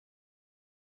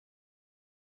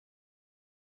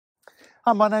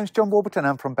Hi, my name's John Warburton.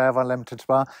 I'm from Leamington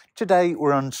Spa. Today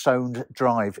we're on Soans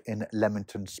Drive in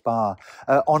Leamington Spa.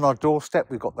 On our doorstep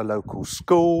we've got the local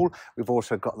school. We've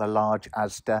also got the large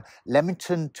Asda.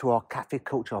 Leamington to our cafe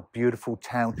culture, our beautiful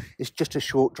town, is just a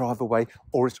short drive away,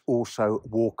 or it's also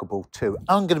walkable too.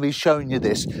 I'm going to be showing you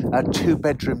this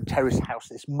two-bedroom terrace house,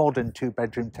 this modern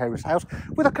two-bedroom terrace house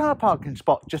with a car parking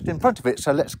spot just in front of it.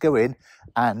 So let's go in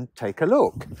and take a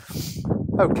look.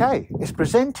 Okay, it's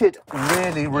presented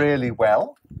really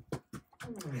well.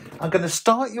 I'm going to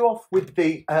start you off with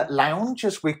the lounge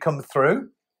as we come through.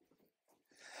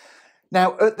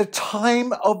 Now, at the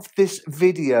time of this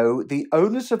video, the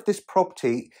owners of this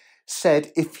property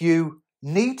said if you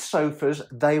need sofas,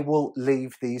 they will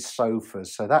leave these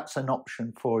sofas. So that's an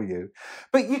option for you.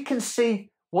 But you can see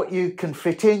what you can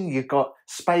fit in. You've got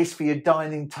space for your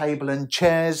dining table and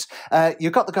chairs.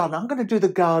 You've got the garden. I'm going to do the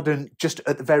garden just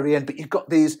at the very end, but you've got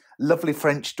these lovely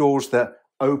French doors that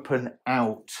open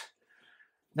out.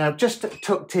 Now, just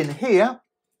tucked in here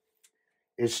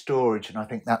is storage, and I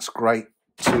think that's great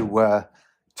to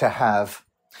have.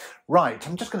 Right,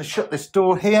 I'm just going to shut this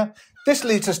door here. This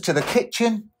leads us to the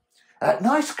kitchen.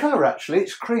 Nice colour, actually.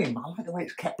 It's cream. I like the way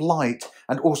it's kept light,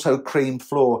 and also cream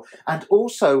floor. And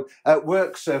also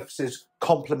work surfaces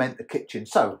complement the kitchen.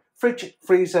 So fridge,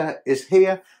 freezer is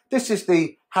here. This is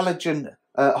the halogen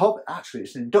hob. Actually,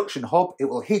 it's an induction hob. It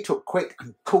will heat up quick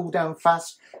and cool down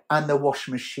fast. And the wash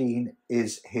machine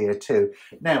is here too.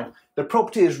 Now, the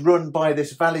property is run by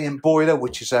this Valiant boiler,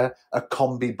 which is a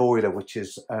combi boiler, which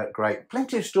is great.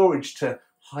 Plenty of storage to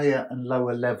higher and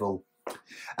lower level.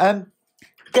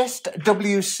 Guest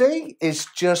WC is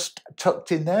just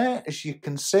tucked in there, as you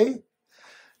can see.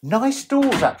 Nice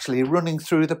doors, actually, running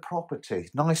through the property.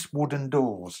 Nice wooden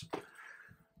doors.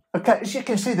 Okay, as you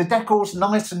can see, the decor's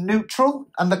nice and neutral,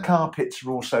 and the carpets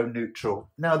are also neutral.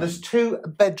 Now, there's two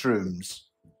bedrooms.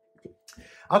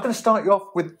 I'm going to start you off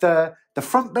with the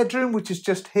front bedroom, which is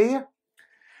just here.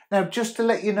 Now, just to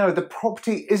let you know, the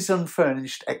property is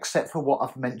unfurnished, except for what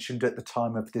I've mentioned at the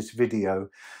time of this video.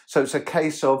 So it's a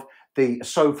case of the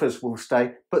sofas will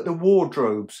stay, but the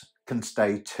wardrobes can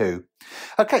stay too.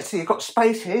 Okay, so you've got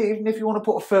space here, even if you want to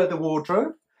put a further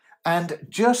wardrobe. And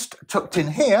just tucked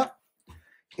in here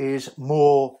is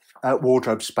more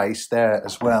wardrobe space there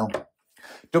as well.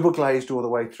 Double glazed all the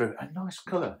way through. A nice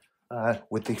colour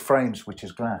with the frames, which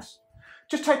is glass.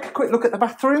 Just take a quick look at the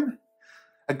bathroom.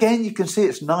 Again, you can see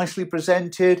it's nicely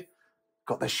presented.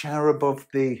 Got the shower above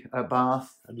the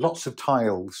bath, and lots of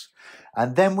tiles.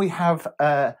 And then we have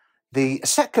the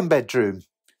second bedroom.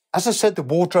 As I said, the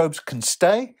wardrobes can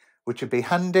stay, which would be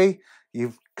handy.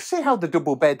 You see how the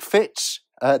double bed fits.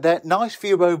 There, nice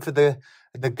view over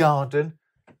the garden.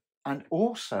 And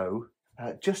also,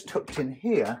 just tucked in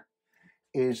here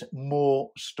is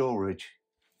more storage.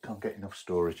 Can't get enough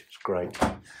storage. It's great.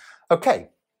 Okay,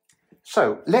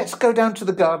 so let's go down to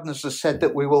the garden. As I said,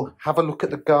 that we will have a look at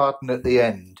the garden at the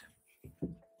end.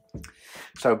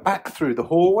 So back through the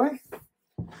hallway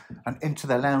and into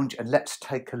the lounge, and let's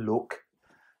take a look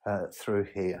through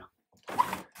here.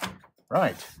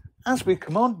 Right, as we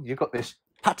come on, you've got this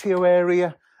patio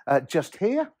area just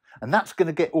here, and that's going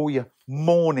to get all your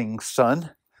morning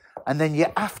sun, and then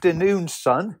your afternoon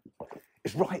sun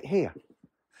is right here.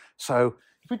 So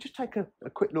if we just take a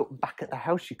quick look back at the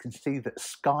house, you can see that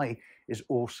sky is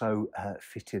also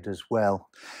fitted as well.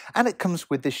 And it comes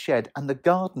with this shed, and the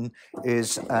garden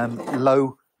is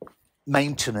low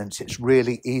maintenance. It's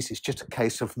really easy. It's just a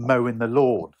case of mowing the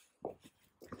lawn.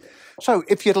 So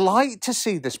if you'd like to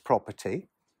see this property,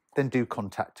 then do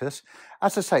contact us.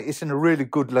 As I say, it's in a really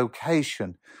good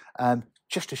location,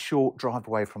 just a short drive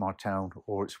away from our town,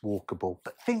 or it's walkable.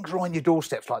 But things are on your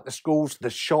doorsteps, like the schools, the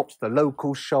shops, the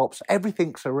local shops,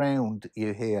 everything's around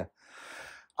you here.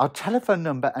 Our telephone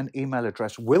number and email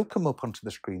address will come up onto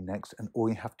the screen next, and all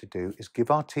you have to do is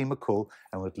give our team a call,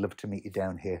 and we'd love to meet you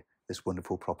down here, this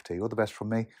wonderful property. All the best from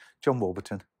me, John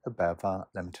Warburton, at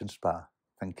Leamington Spa.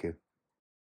 Thank you.